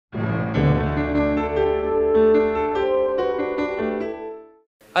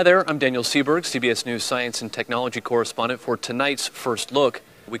Hi there, I'm Daniel Sieberg, CBS News science and technology correspondent for tonight's First Look.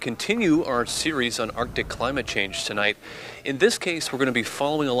 We continue our series on Arctic climate change tonight. In this case, we're going to be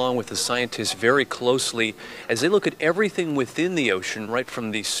following along with the scientists very closely as they look at everything within the ocean, right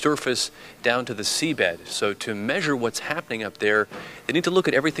from the surface down to the seabed. So to measure what's happening up there, they need to look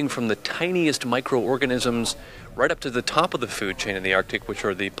at everything from the tiniest microorganisms right up to the top of the food chain in the Arctic, which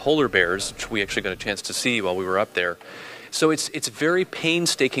are the polar bears, which we actually got a chance to see while we were up there. So it's very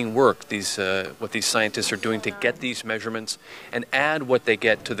painstaking work, what these scientists are doing to get these measurements and add what they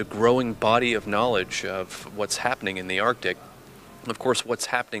get to the growing body of knowledge of what's happening in the Arctic. Of course, what's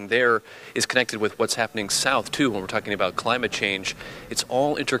happening there is connected with what's happening south, too, when we're talking about climate change. It's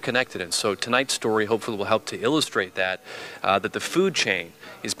all interconnected, and so tonight's story hopefully will help to illustrate that the food chain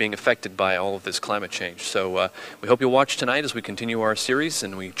is being affected by all of this climate change. So we hope you'll watch tonight as we continue our series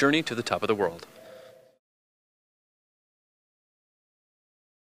and we journey to the top of the world.